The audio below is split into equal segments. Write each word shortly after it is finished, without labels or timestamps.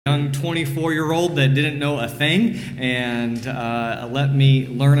Young 24-year-old that didn't know a thing, and let me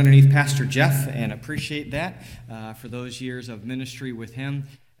learn underneath Pastor Jeff and appreciate that for those years of ministry with him.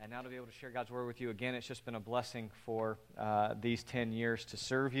 And now to be able to share God's Word with you again, it's just been a blessing for these 10 years to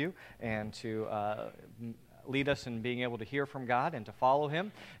serve you and to lead us in being able to hear from God and to follow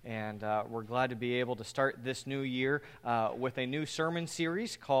Him. And we're glad to be able to start this new year with a new sermon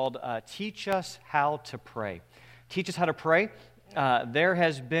series called Teach Us How to Pray. Teach Us How to Pray. There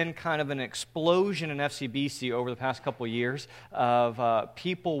has been kind of an explosion in FCBC over the past couple of years of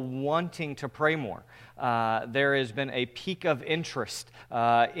people wanting to pray more. There has been a peak of interest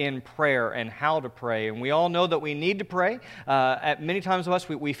in prayer and how to pray. And we all know that we need to pray. At many times of us,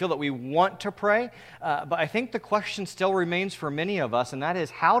 we feel that we want to pray. But I think the question still remains for many of us, and that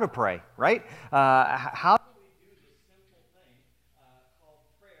is how to pray, right? How do we do this simple thing called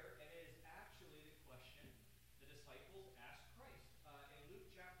prayer? And it is actually the question the disciples asked Christ. In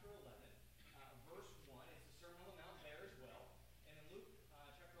Luke chapter 11, verse 1, it's the Sermon on the Mount there as well. And in Luke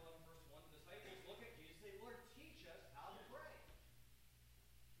chapter 11, verse 1, the disciples look at Jesus and say, Lord, teach us how to pray.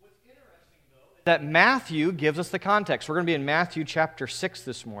 What's interesting, though, is that Matthew gives us the context. We're going to be in Matthew chapter 6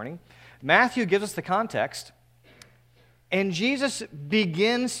 this morning. Matthew gives us the context, and Jesus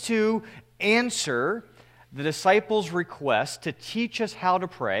begins to answer the disciples' request to teach us how to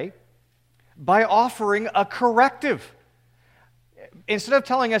pray by offering a corrective. Instead of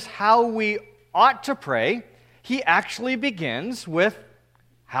telling us how we ought to pray, he actually begins with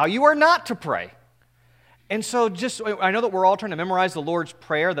how you are not to pray. And so I know that we're all trying to memorize the Lord's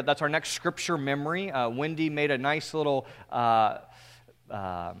Prayer, that's our next scripture memory. Wendy made a nice little,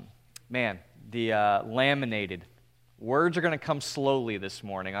 laminated. Words are going to come slowly this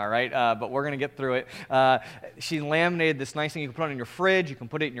morning, all right? But we're going to get through it. She laminated this nice thing. You can put it in your fridge. You can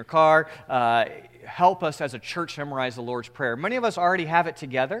put it in your car. Help us as a church memorize the Lord's Prayer. Many of us already have it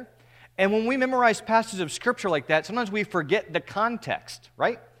together. And when we memorize passages of Scripture like that, sometimes we forget the context,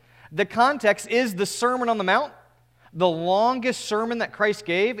 right? The context is the Sermon on the Mount, the longest sermon that Christ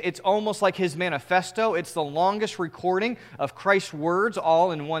gave. It's almost like His manifesto. It's the longest recording of Christ's words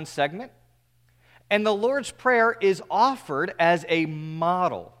all in one segment. And the Lord's Prayer is offered as a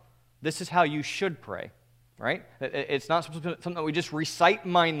model. This is how you should pray, right? It's not something that we just recite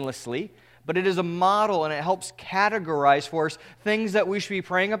mindlessly, but it is a model, and it helps categorize for us things that we should be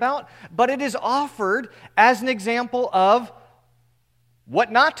praying about. But it is offered as an example of what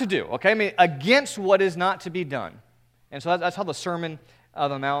not to do, okay? I mean, against what is not to be done. And so that's how the Sermon on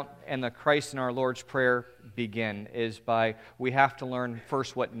the Mount and the Christ in our Lord's Prayer begin, is by we have to learn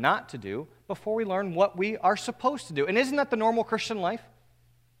first what not to do before we learn what we are supposed to do. And isn't that the normal Christian life?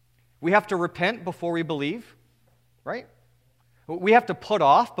 We have to repent before we believe, right? We have to put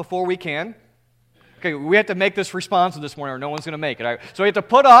off before we can. Okay, we have to make this responsive this morning or no one's going to make it. All right? So we have to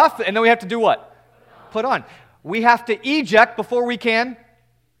put off, and then we have to do what? Put on. We have to eject before we can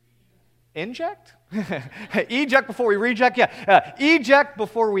inject? Eject before we reject? Yeah. Eject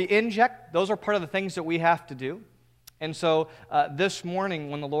before we inject. Those are part of the things that we have to do. And so this morning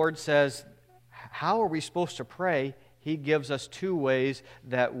when the Lord says, how are we supposed to pray? He gives us two ways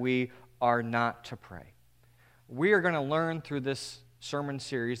that we are not to pray. We are going to learn through this sermon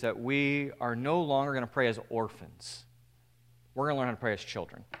series that we are no longer going to pray as orphans. We're going to learn how to pray as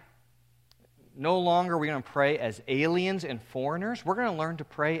children. No longer are we going to pray as aliens and foreigners. We're going to learn to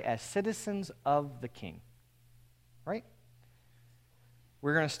pray as citizens of the King. Right?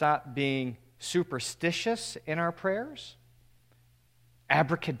 We're going to stop being superstitious in our prayers,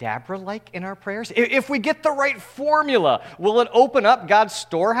 abracadabra-like in our prayers. If we get the right formula, will it open up God's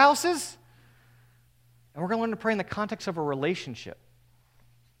storehouses? And we're going to learn to pray in the context of a relationship.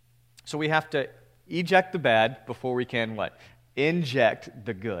 So we have to eject the bad before we can what? Inject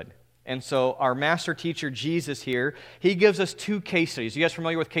the good. And so our master teacher, Jesus here, he gives us two case studies. You guys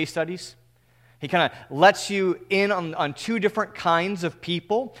familiar with case studies? He kind of lets you in on two different kinds of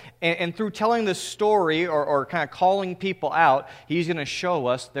people. And through telling this story or kind of calling people out, he's going to show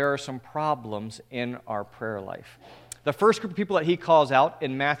us there are some problems in our prayer life. The first group of people that he calls out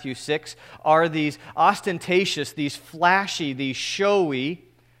in Matthew 6 are these ostentatious, these flashy, these showy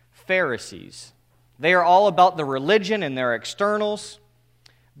Pharisees. They are all about the religion and their externals.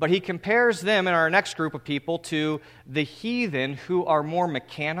 But he compares them in our next group of people to the heathen who are more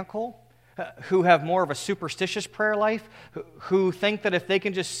mechanical, who have more of a superstitious prayer life, who think that if they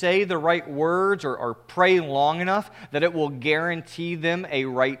can just say the right words or pray long enough, that it will guarantee them a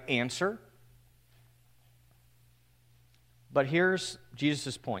right answer. But here's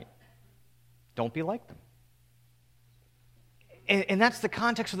Jesus' point. Don't be like them. And that's the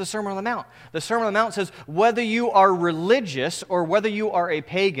context of the Sermon on the Mount. The Sermon on the Mount says, whether you are religious or whether you are a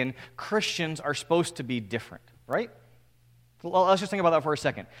pagan, Christians are supposed to be different, right? Well, let's just think about that for a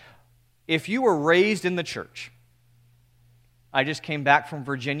second. If you were raised in the church, I just came back from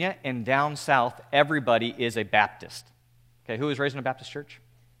Virginia, and down south, everybody is a Baptist. Okay, who was raised in a Baptist church?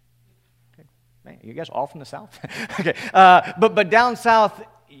 Okay, man, you guys all from the south? Okay, but down south,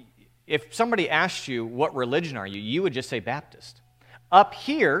 if somebody asked you, what religion are you, you would just say Baptist. Up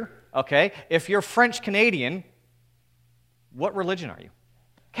here, okay, if you're French-Canadian, what religion are you?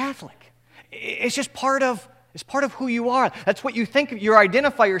 Catholic. It's just part of who you are. That's what you think. You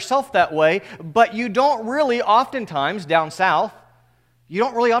identify yourself that way, but you don't really oftentimes, down south, you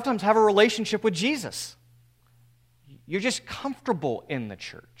don't really oftentimes have a relationship with Jesus. You're just comfortable in the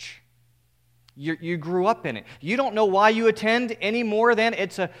church. You grew up in it. You don't know why you attend any more than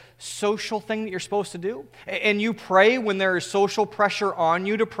it's a social thing that you're supposed to do. And you pray when there is social pressure on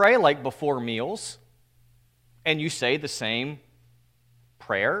you to pray, like before meals. And you say the same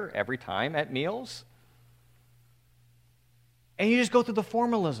prayer every time at meals. And you just go through the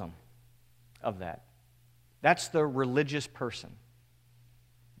formalism of that. That's the religious person.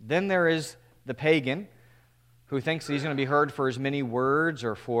 Then there is the pagan who thinks that he's going to be heard for as many words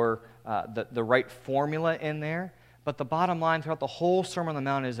or for the right formula in there. But the bottom line throughout the whole Sermon on the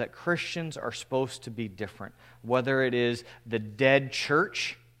Mount is that Christians are supposed to be different, whether it is the dead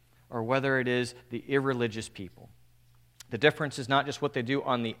church or whether it is the irreligious people. The difference is not just what they do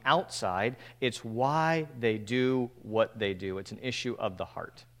on the outside, it's why they do what they do. It's an issue of the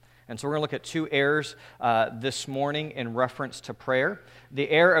heart. And so we're going to look at two errors this morning in reference to prayer. The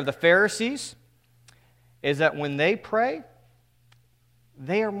error of the Pharisees is that when they pray,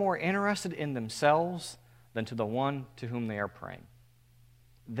 they are more interested in themselves than to the one to whom they are praying.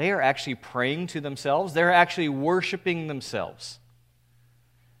 They are actually praying to themselves. They're actually worshiping themselves.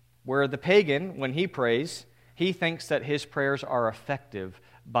 Where the pagan, when he prays, he thinks that his prayers are effective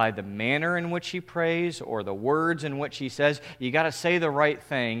by the manner in which he prays or the words in which he says. You got to say the right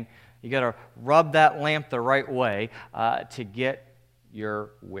thing. You got to rub that lamp the right way to get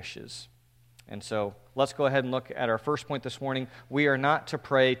your wishes. And so let's go ahead and look at our first point this morning. We are not to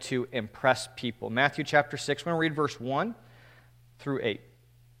pray to impress people. Matthew chapter 6, we're going to read verse 1 through 8.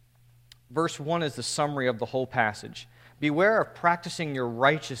 Verse 1 is the summary of the whole passage. Beware of practicing your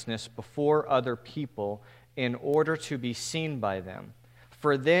righteousness before other people in order to be seen by them,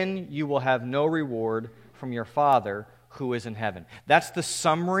 for then you will have no reward from your Father who is in heaven. That's the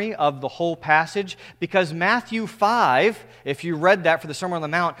summary of the whole passage, because Matthew 5, if you read that for the Sermon on the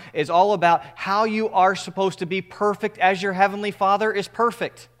Mount, is all about how you are supposed to be perfect as your heavenly Father is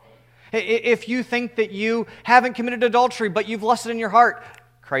perfect. If you think that you haven't committed adultery, but you've lusted in your heart,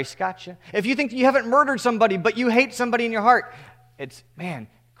 Christ got you. If you think that you haven't murdered somebody, but you hate somebody in your heart,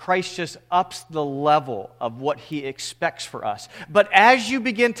 Christ just ups the level of what He expects for us. But as you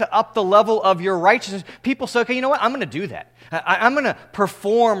begin to up the level of your righteousness, people say, okay, you know what? I'm going to do that. I'm going to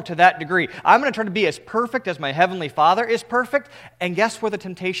perform to that degree. I'm going to try to be as perfect as my Heavenly Father is perfect. And guess where the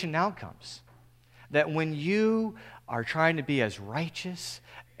temptation now comes? That when you are trying to be as righteous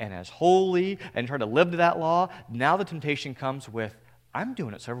and as holy and try to live to that law, now the temptation comes with, I'm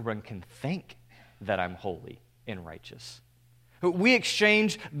doing it so everyone can think that I'm holy and righteous. We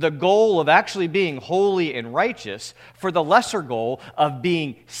exchange the goal of actually being holy and righteous for the lesser goal of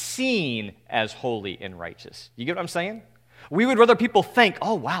being seen as holy and righteous. You get what I'm saying? We would rather people think,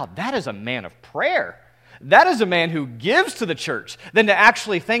 oh, wow, that is a man of prayer. That is a man who gives to the church, than to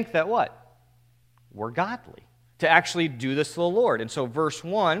actually think that what? We're godly. To actually do this to the Lord. And so verse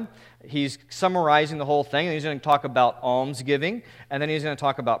 1, he's summarizing the whole thing, and he's going to talk about almsgiving, and then he's going to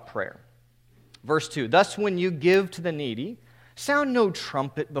talk about prayer. Verse 2, thus when you give to the needy, sound no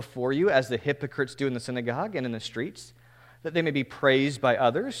trumpet before you, as the hypocrites do in the synagogue and in the streets, that they may be praised by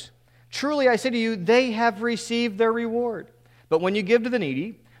others. Truly, I say to you, they have received their reward. But when you give to the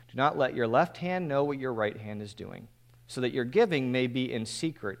needy, do not let your left hand know what your right hand is doing, so that your giving may be in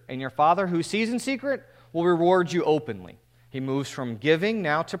secret. And your Father who sees in secret will reward you openly. He moves from giving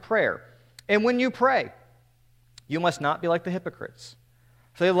now to prayer. And when you pray, you must not be like the hypocrites.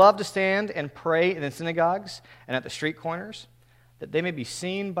 For they love to stand and pray in the synagogues and at the street corners, that they may be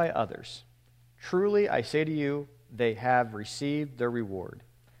seen by others. Truly, I say to you, they have received their reward.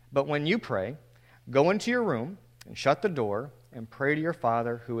 But when you pray, go into your room and shut the door and pray to your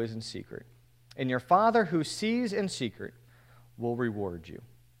Father who is in secret. And your Father who sees in secret will reward you.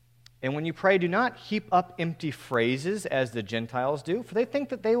 And when you pray, do not heap up empty phrases as the Gentiles do, for they think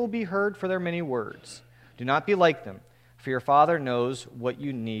that they will be heard for their many words. Do not be like them, for your Father knows what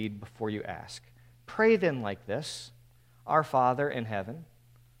you need before you ask. Pray then like this. Our Father in heaven,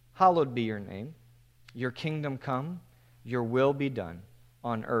 hallowed be your name. Your kingdom come, your will be done,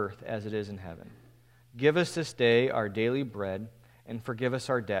 on earth as it is in heaven. Give us this day our daily bread, and forgive us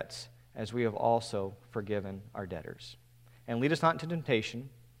our debts, as we have also forgiven our debtors. And lead us not into temptation,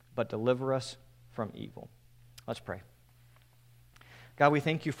 but deliver us from evil. Let's pray. God, we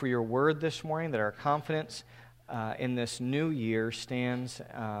thank you for your word this morning, that our confidence in this new year stands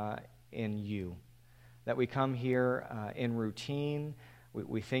in you. That we come here in routine.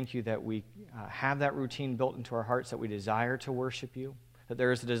 We thank you that we have that routine built into our hearts, that we desire to worship you, that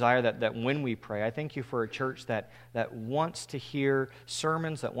there is a desire that when we pray, I thank you for a church that wants to hear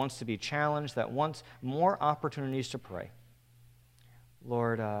sermons, that wants to be challenged, that wants more opportunities to pray.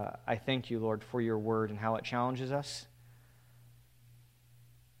 Lord, I thank you, Lord, for your word and how it challenges us.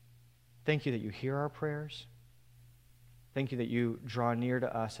 Thank you that you hear our prayers. Thank you that you draw near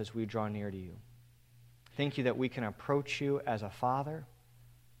to us as we draw near to you. Thank you that we can approach you as a father,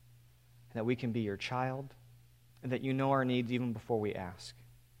 that we can be your child, and that you know our needs even before we ask.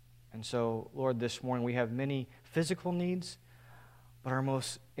 And so, Lord, this morning we have many physical needs, but our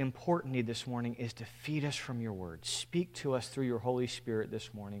most important need this morning is to feed us from your word. Speak to us through your Holy Spirit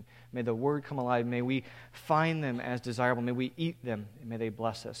this morning. May the word come alive. May we find them as desirable. May we eat them, and may they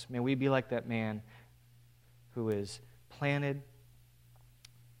bless us. May we be like that man who is planted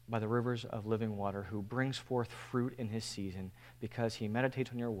by the rivers of living water, who brings forth fruit in his season because he meditates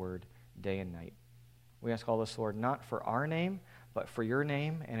on your word day and night. We ask all this, Lord, not for our name, but for your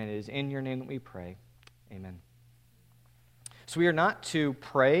name, and it is in your name that we pray. Amen. So we are not to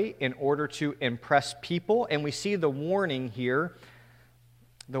pray in order to impress people, and we see the warning here.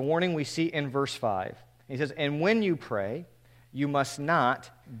 The warning we see in verse 5. He says, "And when you pray, you must not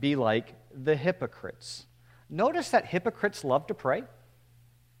be like the hypocrites." Notice that hypocrites love to pray.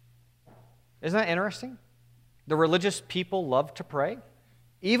 Isn't that interesting? The religious people love to pray.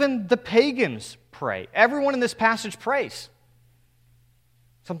 Even the pagans pray. Everyone in this passage prays.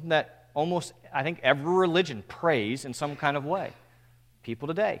 Something that almost, I think, every religion prays in some kind of way. People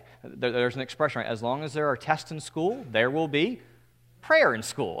today, there's an expression, right? As long as there are tests in school, there will be prayer in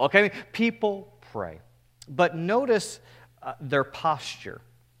school. Okay? People pray. But notice their posture.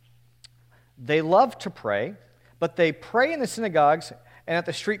 They love to pray, but they pray in the synagogues and at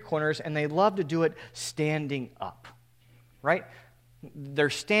the street corners, and they love to do it standing up, right? They're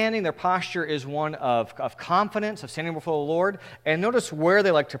standing, their posture is one of confidence, of standing before the Lord. And notice where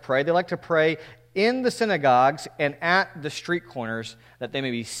they like to pray. They like to pray in the synagogues and at the street corners, that they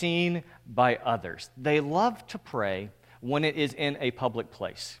may be seen by others. They love to pray when it is in a public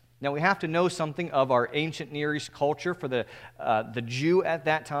place. Now, we have to know something of our ancient Near East culture for the Jew at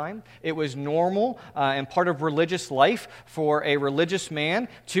that time. It was normal and part of religious life for a religious man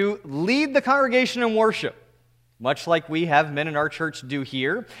to lead the congregation in worship, much like we have men in our church do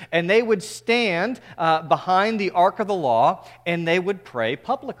here. And they would stand behind the Ark of the Law, and they would pray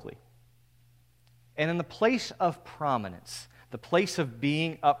publicly. And in the place of prominence, the place of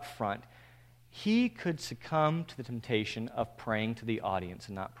being up front, he could succumb to the temptation of praying to the audience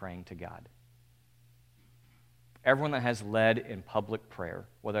and not praying to God. Everyone that has led in public prayer,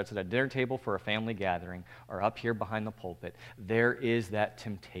 whether it's at a dinner table for a family gathering or up here behind the pulpit, there is that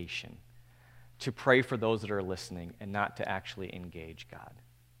temptation to pray for those that are listening and not to actually engage God.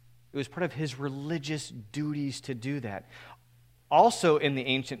 It was part of his religious duties to do that. Also in the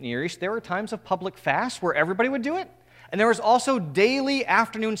ancient Near East, there were times of public fast where everybody would do it. And there was also daily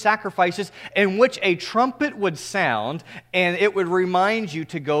afternoon sacrifices in which a trumpet would sound, and it would remind you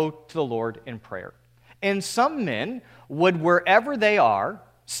to go to the Lord in prayer. And some men would, wherever they are,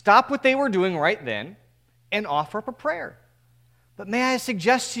 stop what they were doing right then and offer up a prayer. But may I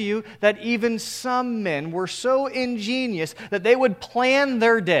suggest to you that even some men were so ingenious that they would plan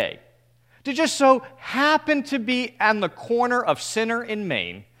their day to just so happen to be on the corner of Center in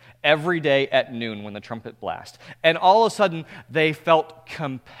Maine every day at noon when the trumpet blasts. And all of a sudden, they felt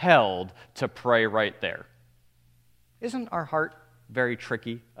compelled to pray right there. Isn't our heart very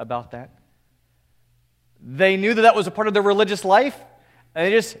tricky about that? They knew that that was a part of their religious life, and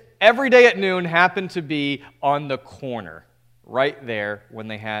they just, every day at noon, happened to be on the corner right there when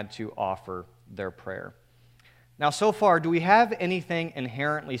they had to offer their prayer. Now, so far, do we have anything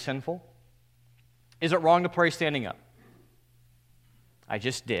inherently sinful? Is it wrong to pray standing up? I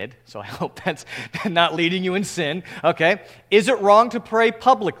just did, so I hope that's not leading you in sin. Okay. Is it wrong to pray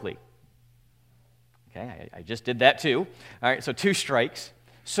publicly? Okay, I just did that too. All right, so 2 strikes.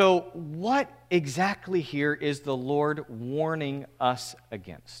 So what exactly here is the Lord warning us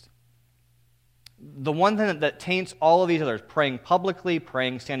against? The one thing that taints all of these others, praying publicly,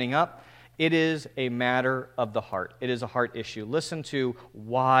 praying standing up, It is a matter of the heart. It is a heart issue. Listen to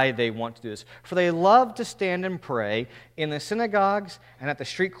why they want to do this. For they love to stand and pray in the synagogues and at the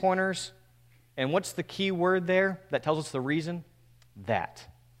street corners. And what's the key word there that tells us the reason? That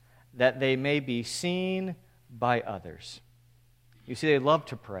they may be seen by others. You see, they love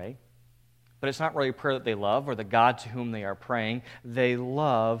to pray, but it's not really prayer that they love or the God to whom they are praying. They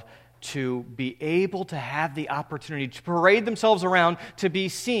love to be able to have the opportunity to parade themselves around to be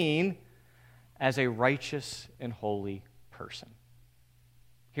seen as a righteous and holy person.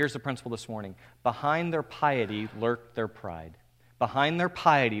 Here's the principle this morning. Behind their piety lurked their pride. Behind their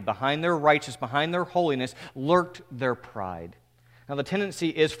piety, behind their righteousness, behind their holiness lurked their pride. Now, the tendency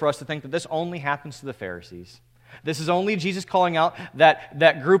is for us to think that this only happens to the Pharisees. This is only Jesus calling out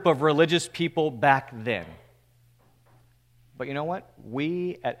that group of religious people back then. But you know what?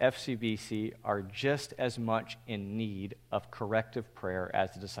 We at FCBC are just as much in need of corrective prayer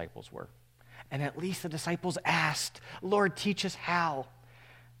as the disciples were. And at least the disciples asked, Lord, teach us how.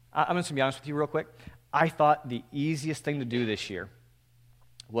 I'm just going to be honest with you real quick. I thought the easiest thing to do this year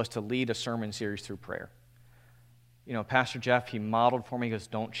was to lead a sermon series through prayer. You know, Pastor Jeff, he modeled for me, he goes,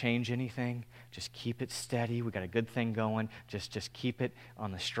 don't change anything, just keep it steady, we got a good thing going, just keep it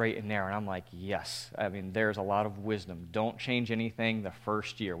on the straight and narrow. And I'm like, yes, I mean, there's a lot of wisdom. Don't change anything the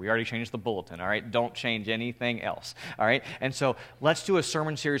first year. We already changed the bulletin, all right? Don't change anything else, all right? And so let's do a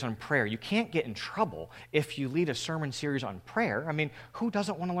sermon series on prayer. You can't get in trouble if you lead a sermon series on prayer. I mean, who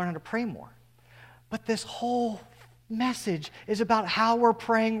doesn't want to learn how to pray more? But this whole message is about how we're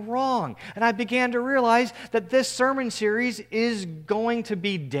praying wrong. And I began to realize that this sermon series is going to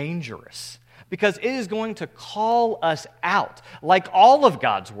be dangerous because it is going to call us out, like all of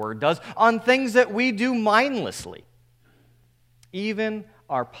God's Word does, on things that we do mindlessly, even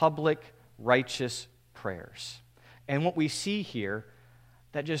our public righteous prayers. And what we see here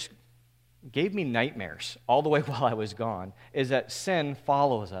that just gave me nightmares all the way while I was gone is that sin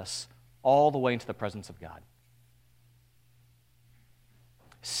follows us all the way into the presence of God.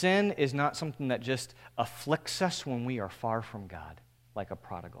 Sin is not something that just afflicts us when we are far from God, like a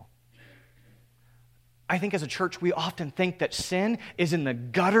prodigal. I think as a church, we often think that sin is in the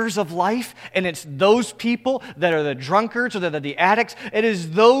gutters of life, and it's those people that are the drunkards or that are the addicts. It is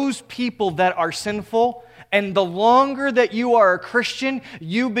those people that are sinful, and the longer that you are a Christian,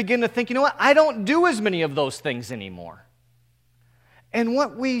 you begin to think, you know what, I don't do as many of those things anymore. And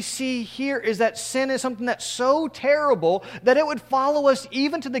what we see here is that sin is something that's so terrible that it would follow us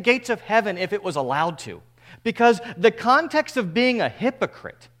even to the gates of heaven if it was allowed to. Because the context of being a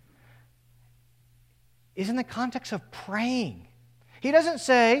hypocrite is in the context of praying. He doesn't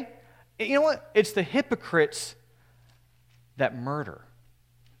say, you know what, it's the hypocrites that murder.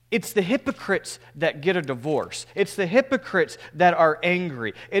 It's the hypocrites that get a divorce. It's the hypocrites that are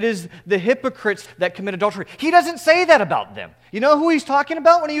angry. It is the hypocrites that commit adultery. He doesn't say that about them. You know who he's talking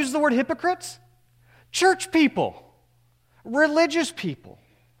about when he uses the word hypocrites? Church people, religious people.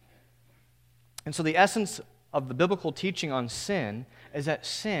 And so the essence of the biblical teaching on sin is that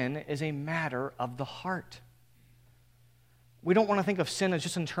sin is a matter of the heart. We don't want to think of sin as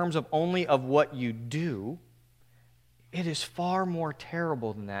just in terms of only of what you do. It is far more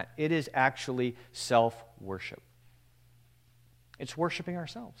terrible than that. It is actually self-worship. It's worshiping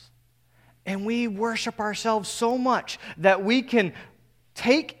ourselves. And we worship ourselves so much that we can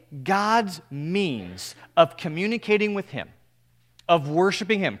take God's means of communicating with Him, of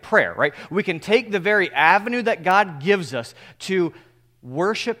worshiping Him, prayer, right? We can take the very avenue that God gives us to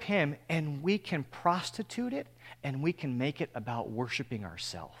worship Him, and we can prostitute it, and we can make it about worshiping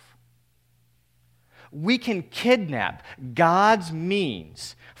ourselves. We can kidnap God's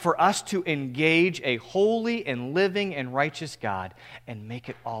means for us to engage a holy and living and righteous God and make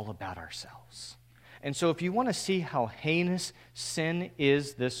it all about ourselves. And so if you want to see how heinous sin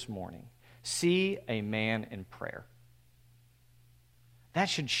is this morning, see a man in prayer. That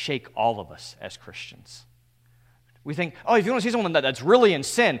should shake all of us as Christians. We think, oh, if you want to see someone that's really in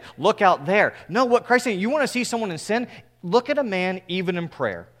sin, look out there. No, what Christ is saying, you want to see someone in sin, look at a man even in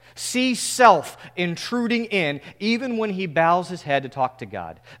prayer. See self intruding in even when he bows his head to talk to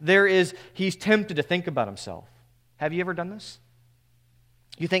God. He's tempted to think about himself. Have you ever done this?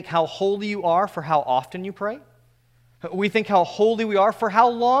 You think how holy you are for how often you pray? We think how holy we are for how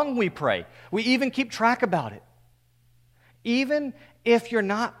long we pray. We even keep track about it. Even if you're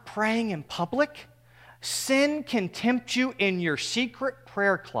not praying in public, sin can tempt you in your secret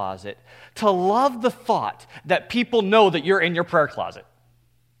prayer closet to love the thought that people know that you're in your prayer closet.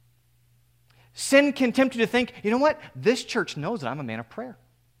 Sin can tempt you to think, you know what? This church knows that I'm a man of prayer.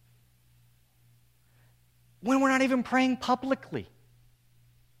 When we're not even praying publicly.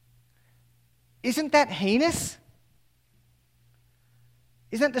 Isn't that heinous?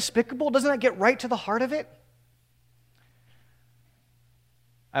 Isn't that despicable? Doesn't that get right to the heart of it?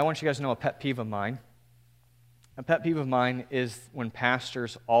 I want you guys to know a pet peeve of mine. A pet peeve of mine is when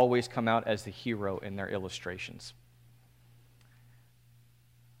pastors always come out as the hero in their illustrations.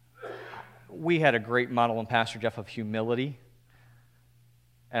 We had a great model in Pastor Jeff of humility,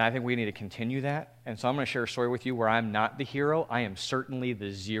 and I think we need to continue that. And so I'm going to share a story with you where I'm not the hero. I am certainly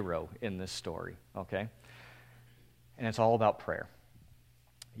the zero in this story, okay? And it's all about prayer.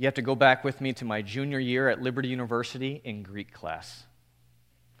 You have to go back with me to my junior year at Liberty University in Greek class.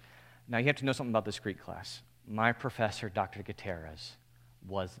 Now, you have to know something about this Greek class. My professor, Dr. Gutierrez,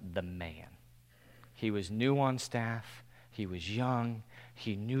 was the man. He was new on staff. He was young.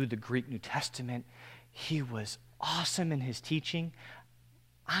 He knew the Greek New Testament. He was awesome in his teaching.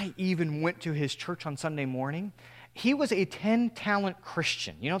 I even went to his church on Sunday morning. He was a 10-talent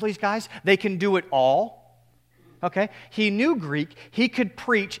Christian. You know these guys? They can do it all. Okay? He knew Greek. He could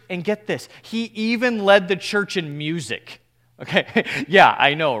preach. And get this, he even led the church in music. Okay? Yeah,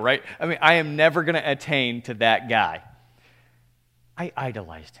 I know, right? I mean, I am never going to attain to that guy. I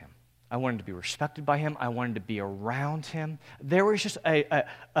idolized him. I wanted to be respected by him. I wanted to be around him. There was just a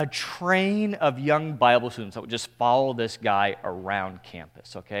train of young Bible students that would just follow this guy around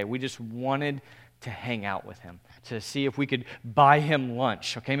campus, okay? We just wanted to hang out with him, to see if we could buy him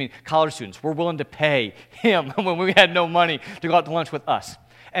lunch, okay? I mean, college students, we're willing to pay him when we had no money to go out to lunch with us.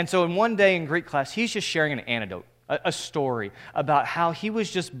 And so in one day in Greek class, he's just sharing an anecdote, a story about how he was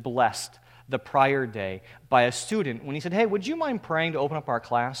just blessed the prior day by a student when he said, hey, would you mind praying to open up our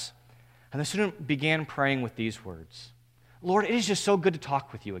class? And the student began praying with these words, Lord, it is just so good to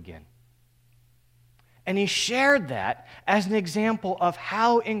talk with you again. And he shared that as an example of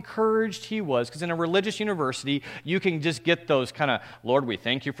how encouraged he was, because in a religious university, you can just get those kind of, Lord, we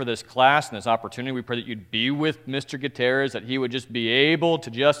thank you for this class and this opportunity. We pray that you'd be with Mr. Gutierrez, that he would just be able to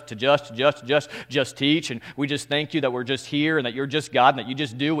just teach. And we just thank you that we're just here and that you're just God and that you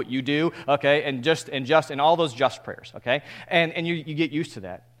just do what you do, okay? And all those just prayers, okay? And you get used to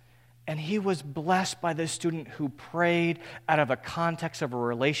that. And he was blessed by this student who prayed out of a context of a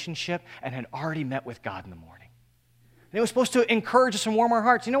relationship and had already met with God in the morning. And it was supposed to encourage us and warm our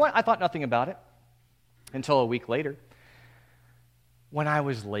hearts. You know what? I thought nothing about it until a week later when I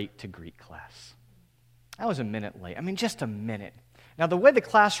was late to Greek class. I was a minute late. I mean, just a minute. Now, the way the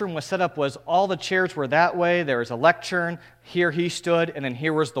classroom was set up was all the chairs were that way. There was a lectern. Here he stood, and then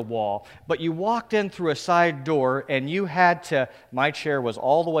here was the wall. But you walked in through a side door, and you had to, my chair was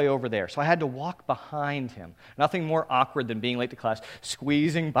all the way over there. So I had to walk behind him. Nothing more awkward than being late to class,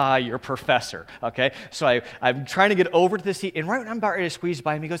 squeezing by your professor, okay? So I'm trying to get over to the seat, and right when I'm about ready to squeeze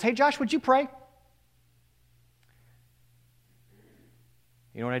by him, he goes, hey, Josh, would you pray?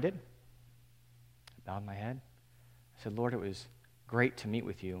 You know what I did? I bowed my head. I said, Lord, it was great to meet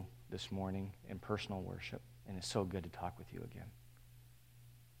with you this morning in personal worship, and it's so good to talk with you again.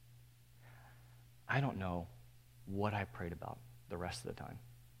 I don't know what I prayed about the rest of the time,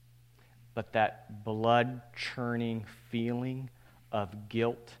 but that blood-churning feeling of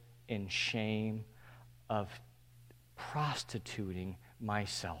guilt and shame, of prostituting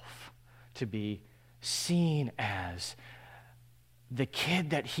myself to be seen as the kid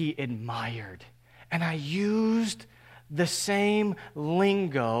that he admired, and I used the same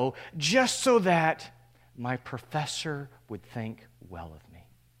lingo just so that my professor would think well of me.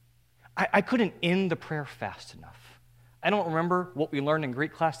 I couldn't end the prayer fast enough. I don't remember what we learned in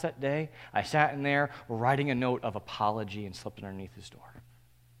Greek class that day. I sat in there writing a note of apology and slipped underneath his door.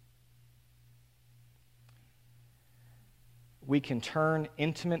 We can turn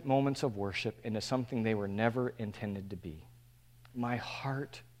intimate moments of worship into something they were never intended to be. My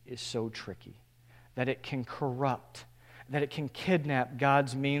heart is so tricky that it can corrupt, that it can kidnap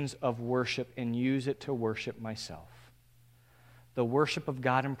God's means of worship and use it to worship myself. The worship of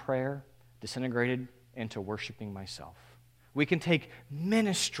God in prayer disintegrated into worshiping myself. We can take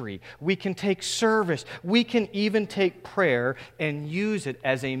ministry, we can take service, we can even take prayer and use it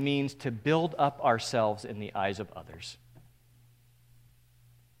as a means to build up ourselves in the eyes of others.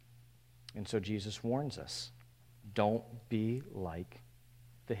 And so Jesus warns us, don't be like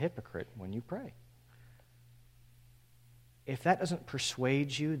the hypocrite when you pray. If that doesn't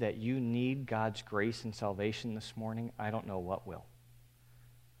persuade you that you need God's grace and salvation this morning, I don't know what will.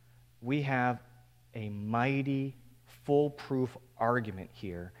 We have a mighty, foolproof argument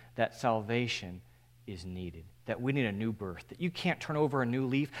here that salvation is needed, that we need a new birth, that you can't turn over a new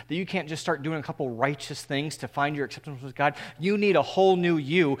leaf, that you can't just start doing a couple righteous things to find your acceptance with God. You need a whole new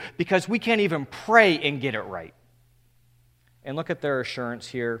you because we can't even pray and get it right. And look at their assurance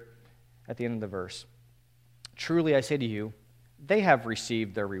here at the end of the verse. Truly I say to you, they have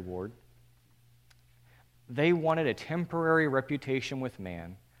received their reward. They wanted a temporary reputation with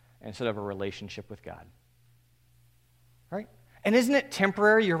man instead of a relationship with God. Right? And isn't it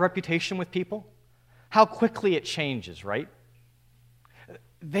temporary, your reputation with people? How quickly it changes, right?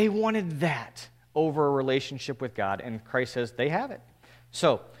 They wanted that over a relationship with God, and Christ says they have it.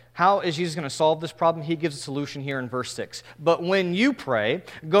 So, how is Jesus going to solve this problem? He gives a solution here in verse 6. But when you pray,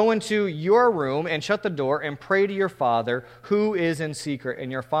 go into your room and shut the door and pray to your Father who is in secret,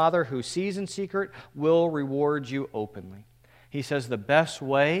 and your Father who sees in secret will reward you openly. He says the best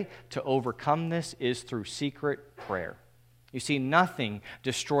way to overcome this is through secret prayer. You see, nothing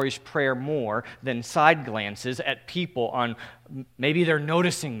destroys prayer more than side glances at people on maybe they're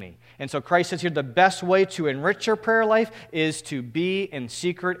noticing me. And so Christ says here the best way to enrich your prayer life is to be in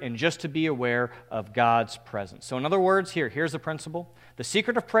secret and just to be aware of God's presence. So in other words, here's the principle. The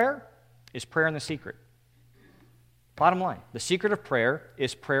secret of prayer is prayer in the secret. Bottom line, the secret of prayer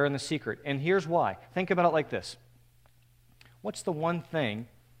is prayer in the secret. And here's why. Think about it like this. What's the one thing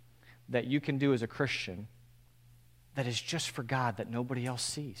that you can do as a Christian that is just for God that nobody else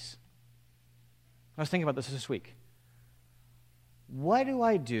sees? I was thinking about this week. What do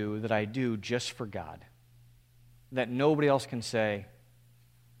I do that I do just for God that nobody else can say,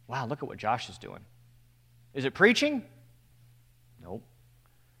 wow, look at what Josh is doing? Is it preaching? No.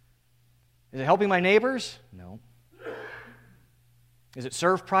 Is it helping my neighbors? No. Is it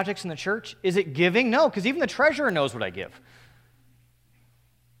serve projects in the church? Is it giving? No, because even the treasurer knows what I give.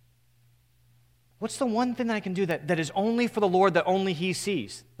 What's the one thing that I can do that is only for the Lord, that only He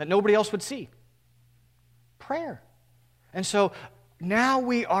sees, that nobody else would see? Prayer. And so now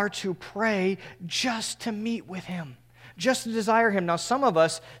we are to pray just to meet with Him, just to desire Him. Now some of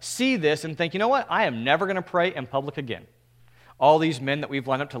us see this and think, you know what? I am never going to pray in public again. All these men that we've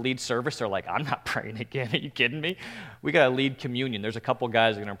lined up to lead service, they're like, I'm not praying again. Are you kidding me? We got to lead communion. There's a couple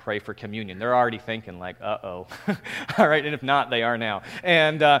guys that are going to pray for communion. They're already thinking like, uh-oh. All right, and if not, they are now.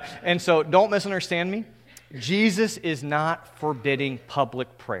 And so don't misunderstand me. Jesus is not forbidding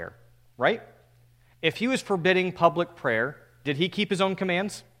public prayer, right? If He was forbidding public prayer, did He keep His own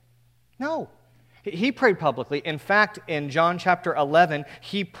commands? No. He prayed publicly. In fact, in John chapter 11,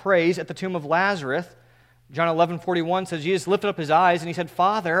 He prays at the tomb of Lazarus. John 11:41 says, Jesus lifted up His eyes and He said,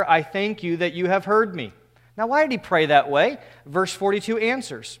 Father, I thank You that You have heard me. Now, why did He pray that way? Verse 42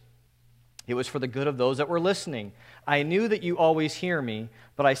 answers, it was for the good of those that were listening. I knew that You always hear me,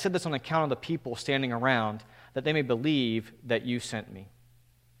 but I said this on account of the people standing around, that they may believe that You sent me.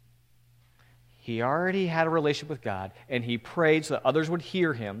 He already had a relationship with God, and He prayed so that others would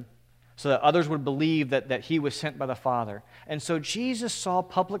hear Him, so that others would believe that He was sent by the Father. And so Jesus saw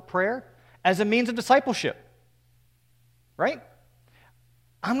public prayer as a means of discipleship, right?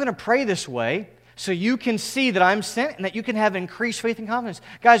 I'm going to pray this way so you can see that I'm sent and that you can have increased faith and confidence.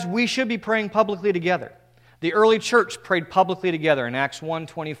 Guys, we should be praying publicly together. The early church prayed publicly together in Acts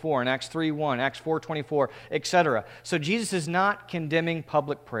 1:24, in Acts 3:1, Acts 4:24, etc. So Jesus is not condemning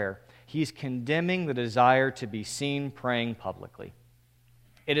public prayer. He's condemning the desire to be seen praying publicly.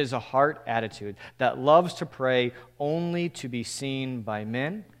 It is a heart attitude that loves to pray only to be seen by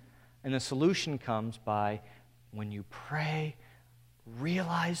men. And the solution comes by, when you pray,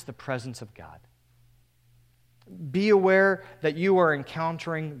 realize the presence of God. Be aware that you are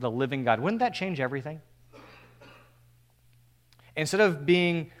encountering the living God. Wouldn't that change everything? Instead of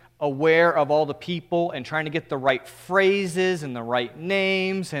being aware of all the people and trying to get the right phrases and the right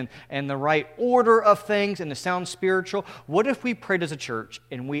names and the right order of things and to sound spiritual, what if we prayed as a church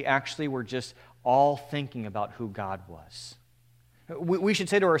and we actually were just all thinking about who God was? We should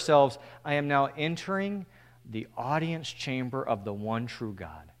say to ourselves, I am now entering the audience chamber of the one true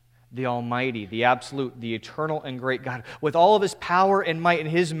God, the Almighty, the Absolute, the Eternal and Great God, with all of His power and might and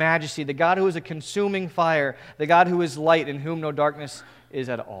His majesty, the God who is a consuming fire, the God who is light, in whom no darkness is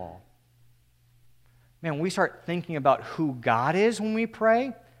at all. Man, when we start thinking about who God is when we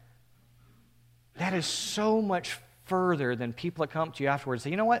pray, that is so much further than people that come up to you afterwards and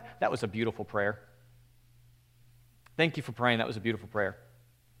say, you know what, that was a beautiful prayer. Thank you for praying. That was a beautiful prayer.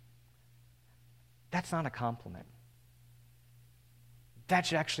 That's not a compliment. That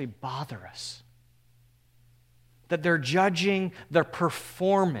should actually bother us. That they're judging their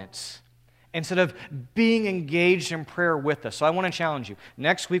performance instead of being engaged in prayer with us. So I want to challenge you.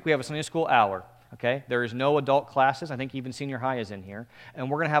 Next week we have a Sunday school hour. Okay? There is no adult classes. I think even senior high is in here. And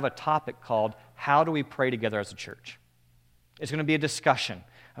we're going to have a topic called, How do we pray together as a church? It's going to be a discussion.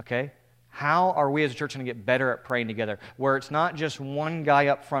 Okay? How are we as a church going to get better at praying together? Where it's not just one guy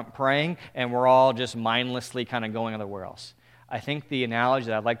up front praying and we're all just mindlessly kind of going everywhere else. I think the analogy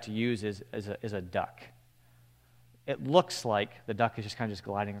that I'd like to use is a duck. It looks like the duck is just kind of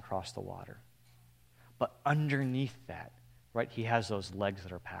gliding across the water. But underneath that, right, he has those legs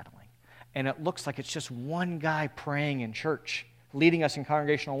that are paddling. And it looks like it's just one guy praying in church, leading us in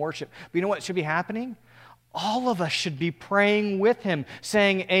congregational worship. But you know what should be happening? All of us should be praying with him,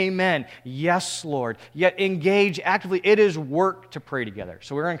 saying amen, yes, Lord, yet engage actively. It is work to pray together.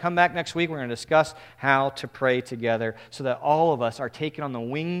 So we're going to come back next week. We're going to discuss how to pray together so that all of us are taken on the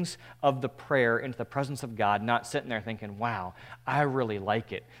wings of the prayer into the presence of God, not sitting there thinking, wow, I really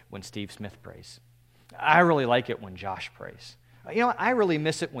like it when Steve Smith prays. I really like it when Josh prays. You know, I really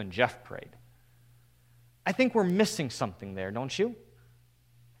miss it when Jeff prayed. I think we're missing something there, don't you?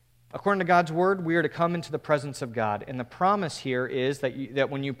 According to God's word, we are to come into the presence of God. And the promise here is that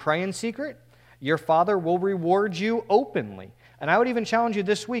when you pray in secret, your Father will reward you openly. And I would even challenge you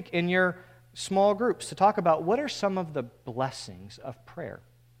this week in your small groups to talk about what are some of the blessings of prayer.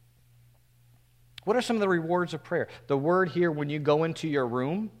 What are some of the rewards of prayer? The word here, when you go into your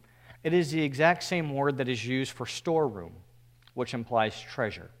room, it is the exact same word that is used for storeroom, which implies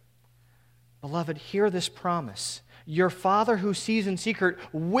treasure. Beloved, hear this promise. Your Father who sees in secret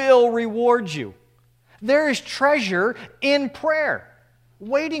will reward you. There is treasure in prayer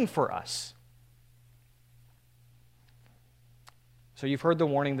waiting for us. So you've heard the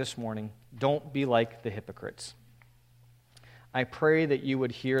warning this morning. Don't be like the hypocrites. I pray that you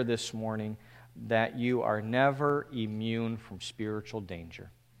would hear this morning that you are never immune from spiritual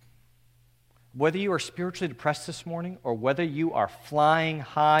danger. Whether you are spiritually depressed this morning or whether you are flying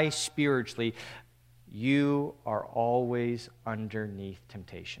high spiritually, you are always underneath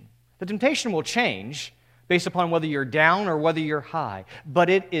temptation. The temptation will change based upon whether you're down or whether you're high, but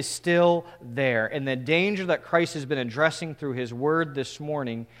it is still there. And the danger that Christ has been addressing through his word this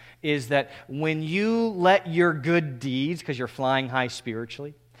morning is that when you let your good deeds, because you're flying high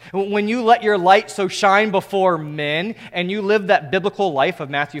spiritually, when you let your light so shine before men and you live that biblical life of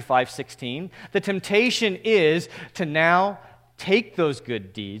Matthew 5:16, the temptation is to now take those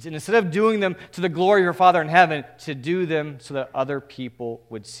good deeds and instead of doing them to the glory of your Father in heaven, to do them so that other people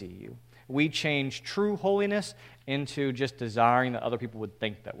would see you. We change true holiness into just desiring that other people would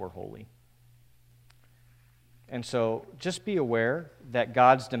think that we're holy. And so just be aware that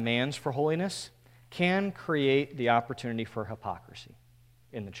God's demands for holiness can create the opportunity for hypocrisy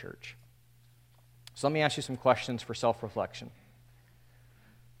in the church. So let me ask you some questions for self-reflection.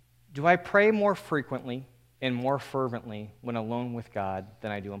 Do I pray more frequently and more fervently when alone with God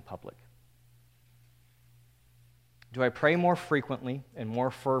than I do in public? Do I pray more frequently and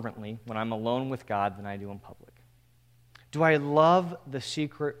more fervently when I'm alone with God than I do in public? Do I love the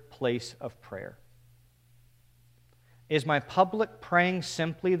secret place of prayer? Is my public praying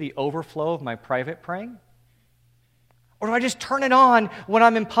simply the overflow of my private praying? Or do I just turn it on when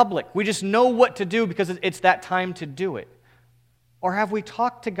I'm in public? We just know what to do because it's that time to do it. Or have we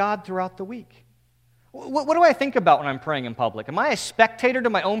talked to God throughout the week? What do I think about when I'm praying in public? Am I a spectator to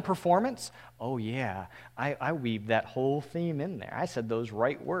my own performance? Oh yeah, I weaved that whole theme in there. I said those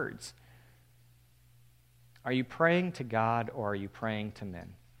right words. Are you praying to God or are you praying to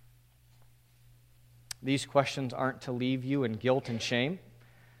men? These questions aren't to leave you in guilt and shame.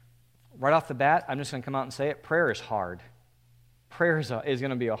 Right off the bat, I'm just going to come out and say it. Prayer is hard. Prayer is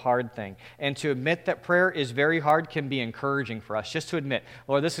going to be a hard thing. And to admit that prayer is very hard can be encouraging for us. Just to admit,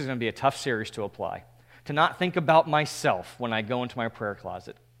 Lord, this is going to be a tough series to apply. To not think about myself when I go into my prayer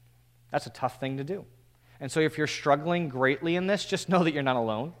closet. That's a tough thing to do. And so if you're struggling greatly in this, just know that you're not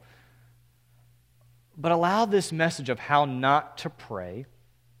alone. But allow this message of how not to pray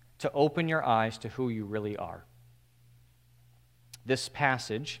to open your eyes to who you really are. This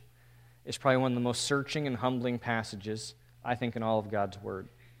passage is probably one of the most searching and humbling passages, I think, in all of God's Word.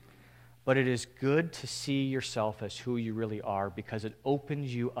 But it is good to see yourself as who you really are because it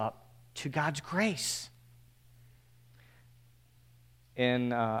opens you up to God's grace.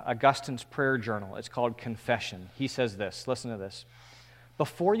 In Augustine's prayer journal, it's called Confession. He says this, listen to this.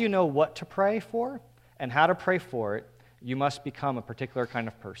 Before you know what to pray for and how to pray for it, you must become a particular kind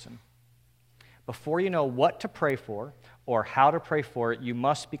of person. Before you know what to pray for or how to pray for it, you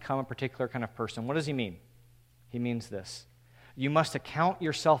must become a particular kind of person. What does he mean? He means this. You must account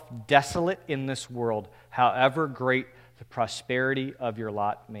yourself desolate in this world, however great the prosperity of your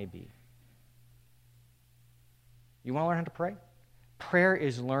lot may be. You want to learn how to pray? Prayer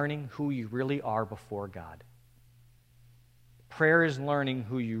is learning who you really are before God. Prayer is learning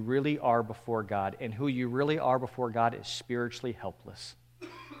who you really are before God, and who you really are before God is spiritually helpless.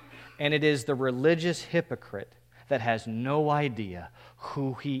 And it is the religious hypocrite that has no idea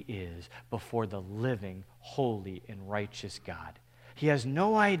who he is before the living, holy, and righteous God. He has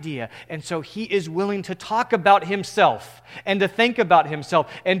no idea, and so he is willing to talk about himself and to think about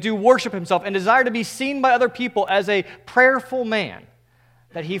himself and to worship himself and desire to be seen by other people as a prayerful man,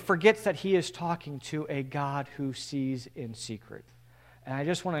 that he forgets that he is talking to a God who sees in secret. And I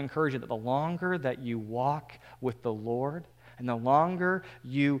just want to encourage you that the longer that you walk with the Lord and the longer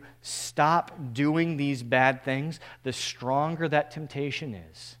you stop doing these bad things, the stronger that temptation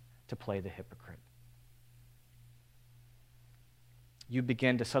is to play the hypocrite. You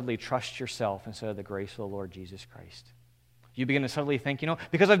begin to suddenly trust yourself instead of the grace of the Lord Jesus Christ. You begin to suddenly think,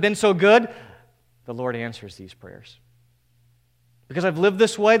 because I've been so good, the Lord answers these prayers. Because I've lived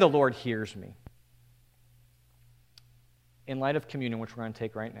this way, the Lord hears me. In light of communion, which we're going to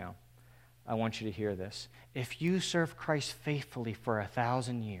take right now, I want you to hear this. If you serve Christ faithfully for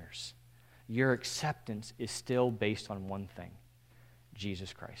 1,000 years, your acceptance is still based on one thing: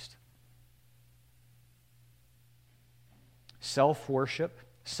 Jesus Christ. Self-worship,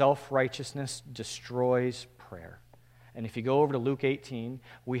 self-righteousness destroys prayer. And if you go over to Luke 18,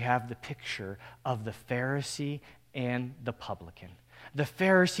 we have the picture of the Pharisee and the publican. The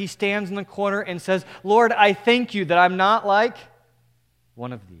Pharisee stands in the corner and says, Lord, I thank you that I'm not like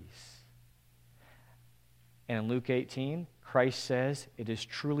one of these. And in Luke 18, Christ says it is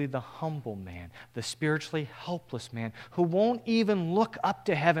truly the humble man, the spiritually helpless man, who won't even look up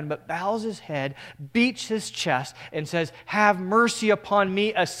to heaven but bows his head, beats his chest, and says, have mercy upon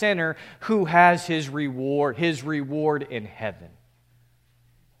me, a sinner, who has his reward in heaven.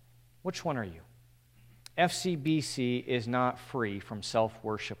 Which one are you? FCBC is not free from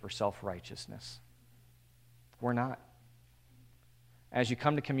self-worship or self-righteousness. We're not. As you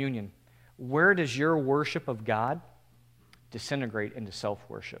come to communion, where does your worship of God disintegrate into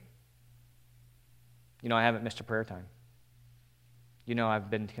self-worship? I haven't missed a prayer time. I've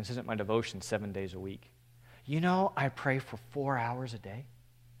been consistent in my devotion 7 days a week. I pray for 4 hours a day.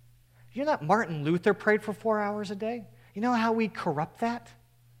 That Martin Luther prayed for 4 hours a day? You know how we corrupt that?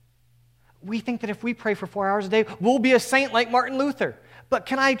 We think that if we pray for 4 hours a day, we'll be a saint like Martin Luther. But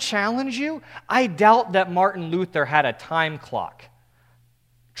can I challenge you? I doubt that Martin Luther had a time clock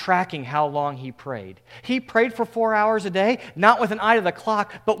tracking how long he prayed. He prayed for 4 hours a day, not with an eye to the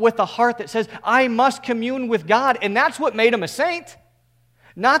clock, but with a heart that says, I must commune with God. And that's what made him a saint.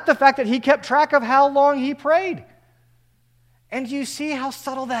 Not the fact that he kept track of how long he prayed. And do you see how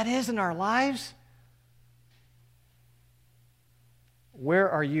subtle that is in our lives? Where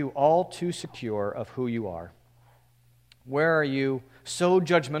are you all too secure of who you are? Where are you so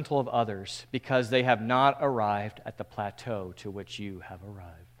judgmental of others because they have not arrived at the plateau to which you have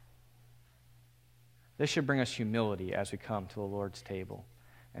arrived? This should bring us humility as we come to the Lord's table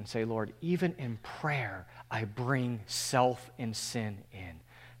and say, Lord, even in prayer, I bring self and sin in.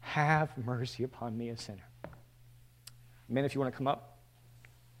 Have mercy upon me, a sinner. Men, if you want to come up,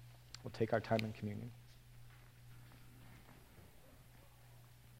 we'll take our time in communion.